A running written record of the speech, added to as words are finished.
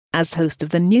as host of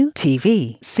the new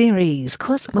TV series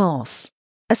Cosmos,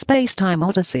 a Spacetime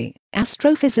Odyssey.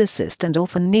 Astrophysicist and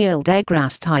author Neil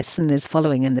deGrasse Tyson is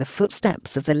following in the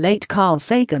footsteps of the late Carl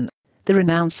Sagan, the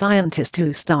renowned scientist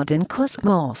who starred in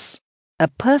Cosmos, a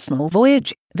Personal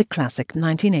Voyage, the classic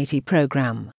 1980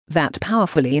 program that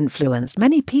powerfully influenced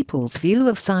many people's view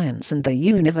of science and the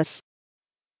universe.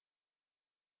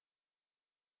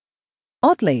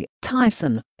 Oddly,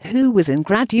 Tyson, who was in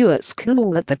graduate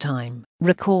school at the time,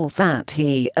 recalls that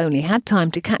he only had time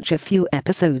to catch a few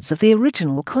episodes of the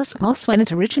original Cosmos when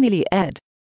it originally aired.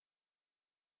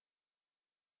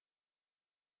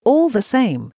 All the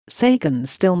same, Sagan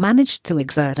still managed to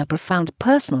exert a profound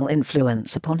personal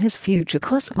influence upon his future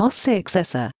Cosmos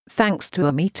successor, thanks to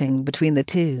a meeting between the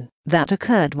two that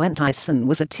occurred when Tyson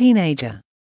was a teenager.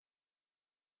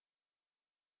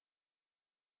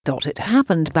 It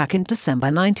happened back in December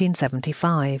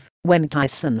 1975, when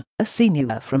Tyson, a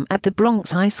senior at the Bronx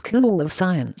High School of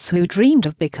Science who dreamed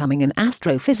of becoming an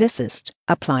astrophysicist,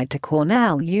 applied to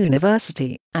Cornell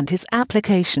University, and his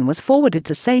application was forwarded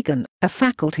to Sagan, a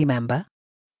faculty member.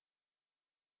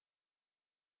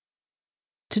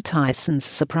 To Tyson's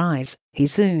surprise, he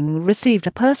soon received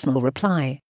a personal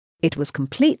reply. "It was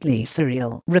completely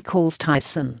surreal," recalls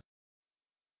Tyson.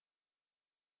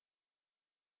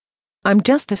 "I'm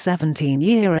just a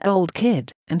 17-year-old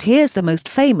kid, and here's the most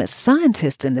famous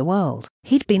scientist in the world.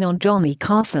 He'd been on Johnny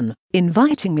Carson,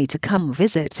 inviting me to come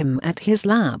visit him at his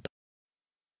lab."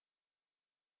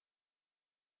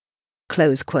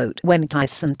 Close quote. When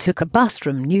Tyson took a bus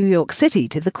from New York City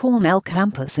to the Cornell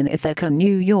campus in Ithaca,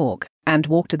 New York, and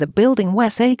walked to the building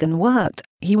where Sagan worked,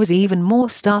 he was even more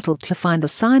startled to find the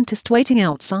scientist waiting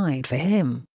outside for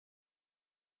him.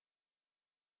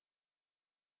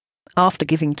 After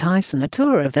giving Tyson a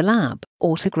tour of the lab,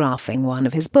 autographing one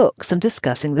of his books and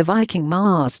discussing the Viking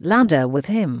Mars lander with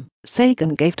him,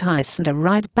 Sagan gave Tyson a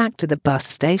ride back to the bus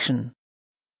station.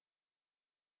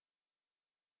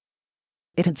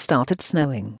 It had started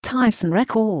snowing, Tyson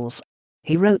recalls.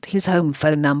 He wrote his home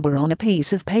phone number on a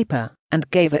piece of paper and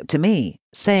gave it to me,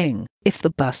 saying, "If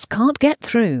the bus can't get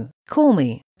through, call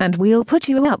me, and we'll put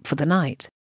you up for the night."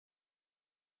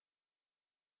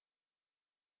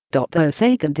 Though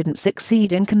Sagan didn't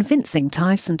succeed in convincing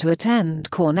Tyson to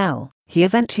attend Cornell, he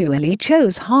eventually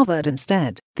chose Harvard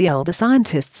instead. The older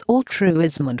scientist's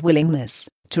altruism and willingness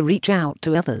to reach out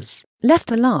to others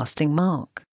left a lasting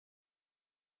mark.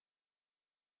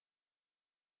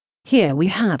 Here we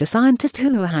had a scientist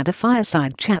who had a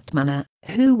fireside chat manner,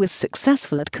 who was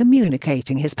successful at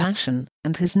communicating his passion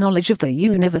and his knowledge of the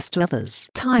universe to others,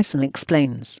 Tyson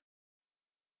explains.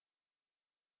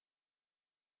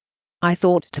 "I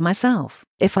thought to myself,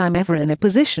 if I'm ever in a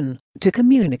position to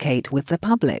communicate with the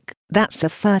public, that's a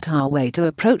fertile way to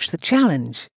approach the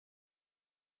challenge."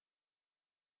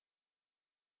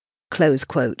 Close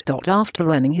quote.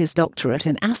 After earning his doctorate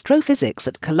in astrophysics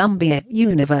at Columbia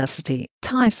University,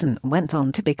 Tyson went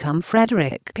on to become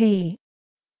Frederick P.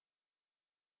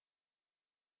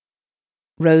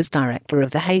 Rose Director of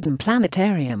the Hayden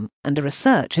Planetarium and a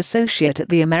research associate at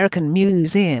the American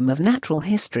Museum of Natural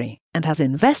History, and has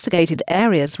investigated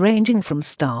areas ranging from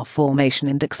star formation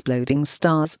and exploding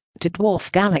stars to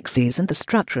dwarf galaxies and the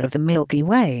structure of the Milky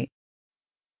Way.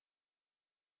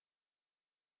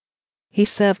 He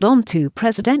served on 2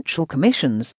 presidential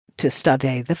commissions to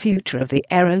study the future of the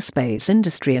aerospace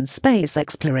industry and space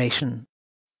exploration.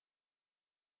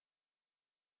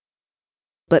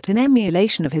 But in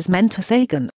emulation of his mentor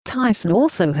Sagan, Tyson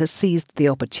also has seized the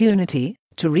opportunity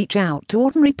to reach out to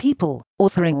ordinary people,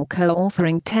 authoring or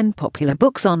co-authoring 10 popular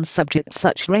books on subjects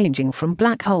such ranging from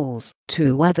black holes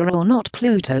to whether or not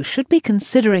Pluto should be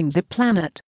considering the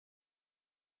planet.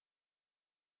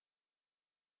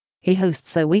 He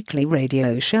hosts a weekly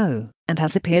radio show and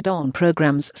has appeared on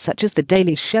programs such as The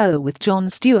Daily Show with Jon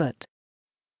Stewart.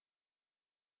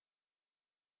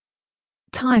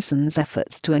 Tyson's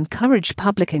efforts to encourage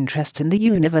public interest in the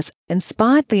universe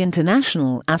inspired the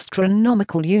International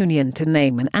Astronomical Union to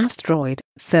name an asteroid,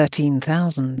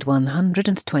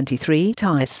 13,123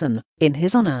 Tyson, in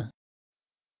his honor.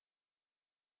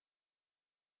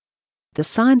 The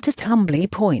scientist humbly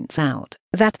points out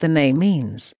that the name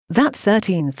means that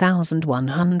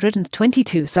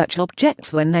 13,122 such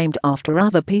objects were named after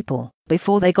other people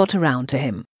before they got around to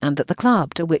him, and that the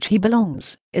club to which he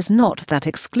belongs is not that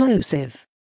exclusive.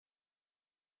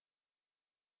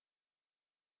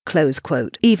 Close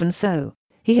quote. Even so,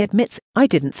 he admits, "I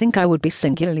didn't think I would be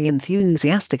singularly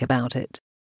enthusiastic about it.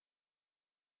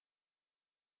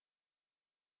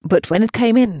 But when it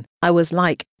came in, I was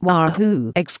like,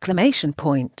 wahoo! !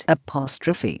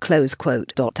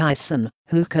 Tyson,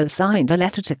 who co-signed a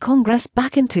letter to Congress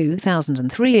back in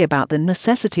 2003 about the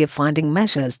necessity of finding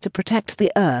measures to protect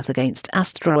the Earth against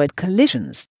asteroid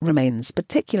collisions, remains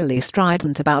particularly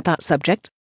strident about that subject.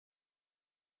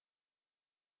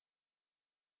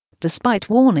 Despite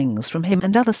warnings from him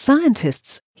and other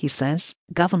scientists, he says,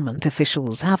 government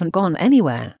officials haven't gone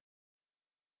anywhere.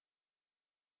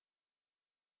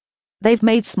 They've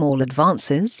made small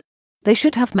advances. They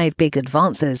should have made big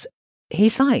advances. He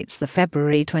cites the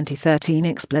February 2013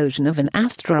 explosion of an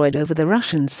asteroid over the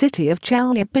Russian city of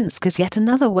Chelyabinsk as yet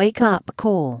another wake-up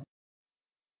call.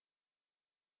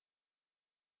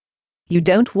 You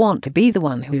don't want to be the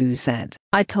one who said,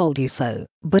 "I told you so,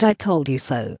 but I told you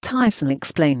so," Tyson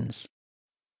explains.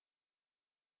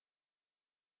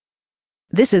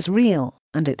 This is real,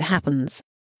 and it happens.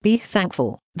 Be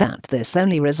thankful that this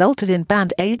only resulted in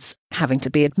band-aids having to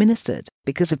be administered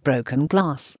because of broken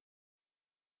glass.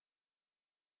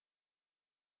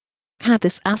 Had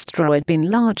this asteroid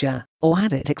been larger, or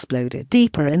had it exploded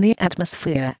deeper in the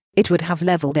atmosphere, it would have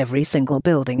leveled every single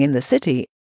building in the city.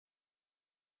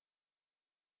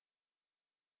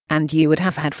 And you would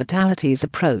have had fatalities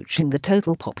approaching the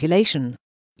total population.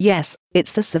 Yes,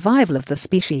 it's the survival of the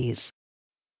species.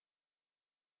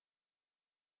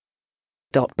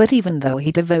 But even though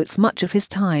he devotes much of his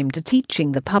time to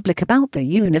teaching the public about the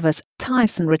universe,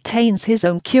 Tyson retains his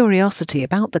own curiosity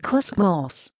about the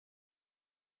cosmos.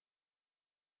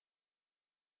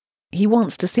 He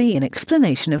wants to see an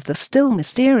explanation of the still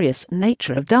mysterious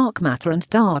nature of dark matter and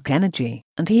dark energy,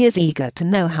 and he is eager to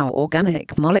know how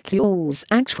organic molecules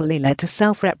actually led to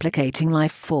self-replicating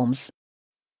life forms.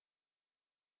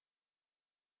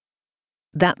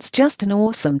 That's just an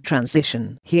awesome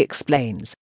transition, he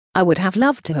explains. I would have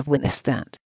loved to have witnessed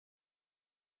that.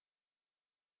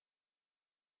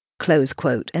 Close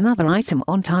quote. Another item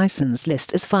on Tyson's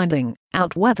list is finding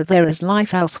out whether there is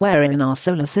life elsewhere in our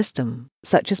solar system,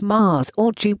 such as Mars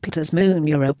or Jupiter's moon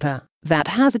Europa, that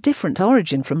has a different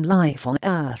origin from life on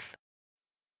Earth.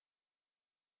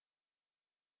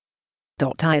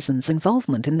 Tyson's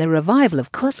involvement in the revival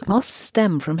of Cosmos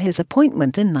stemmed from his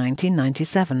appointment in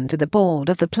 1997 to the board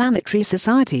of the Planetary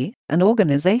Society, an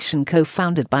organization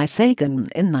co-founded by Sagan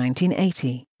in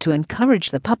 1980, to encourage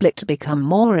the public to become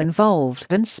more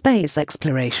involved in space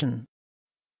exploration.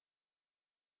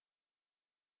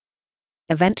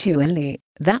 Eventually,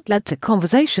 that led to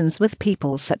conversations with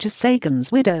people such as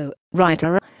Sagan's widow,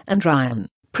 writer, and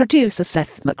producer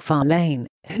Seth MacFarlane,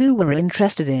 who were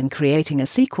interested in creating a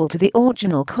sequel to the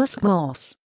original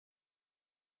Cosmos.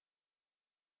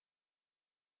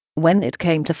 When it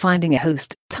came to finding a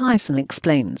host, Tyson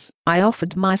explains, I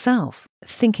offered myself,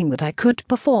 thinking that I could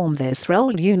perform this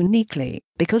role uniquely,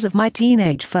 because of my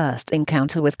teenage first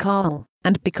encounter with Carl,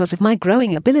 and because of my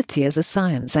growing ability as a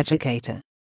science educator.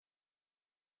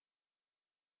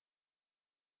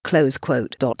 Close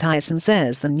quote. Tyson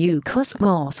says the new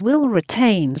Cosmos will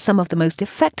retain some of the most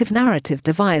effective narrative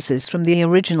devices from the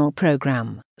original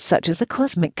program, such as a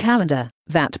cosmic calendar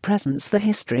that presents the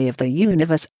history of the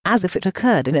universe as if it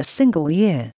occurred in a single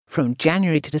year, from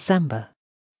January to December.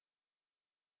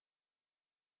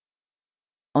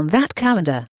 On that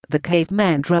calendar, the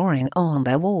cavemen drawing on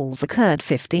their walls occurred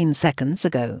 15 seconds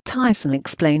ago, Tyson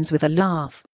explains with a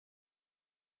laugh.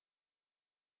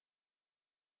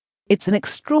 It's an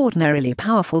extraordinarily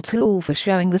powerful tool for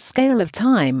showing the scale of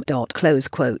time. Close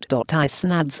quote.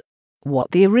 Tyson adds,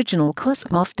 what the original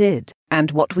Cosmos did,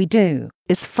 and what we do,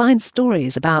 is find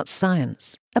stories about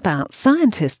science, about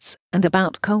scientists, and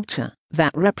about culture,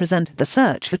 that represent the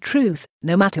search for truth,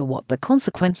 no matter what the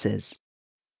consequences.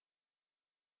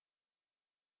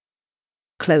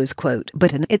 Close quote.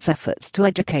 But in its efforts to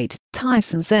educate,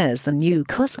 Tyson says the new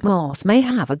Cosmos may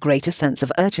have a greater sense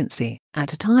of urgency,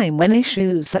 at a time when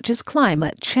issues such as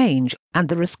climate change and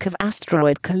the risk of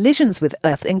asteroid collisions with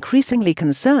Earth increasingly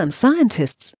concern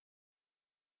scientists.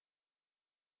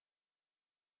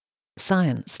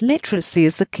 Science literacy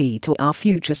is the key to our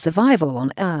future survival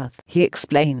on Earth, he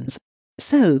explains.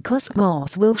 So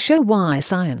Cosmos will show why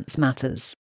science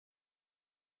matters.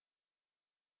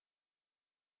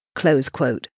 Close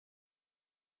quote.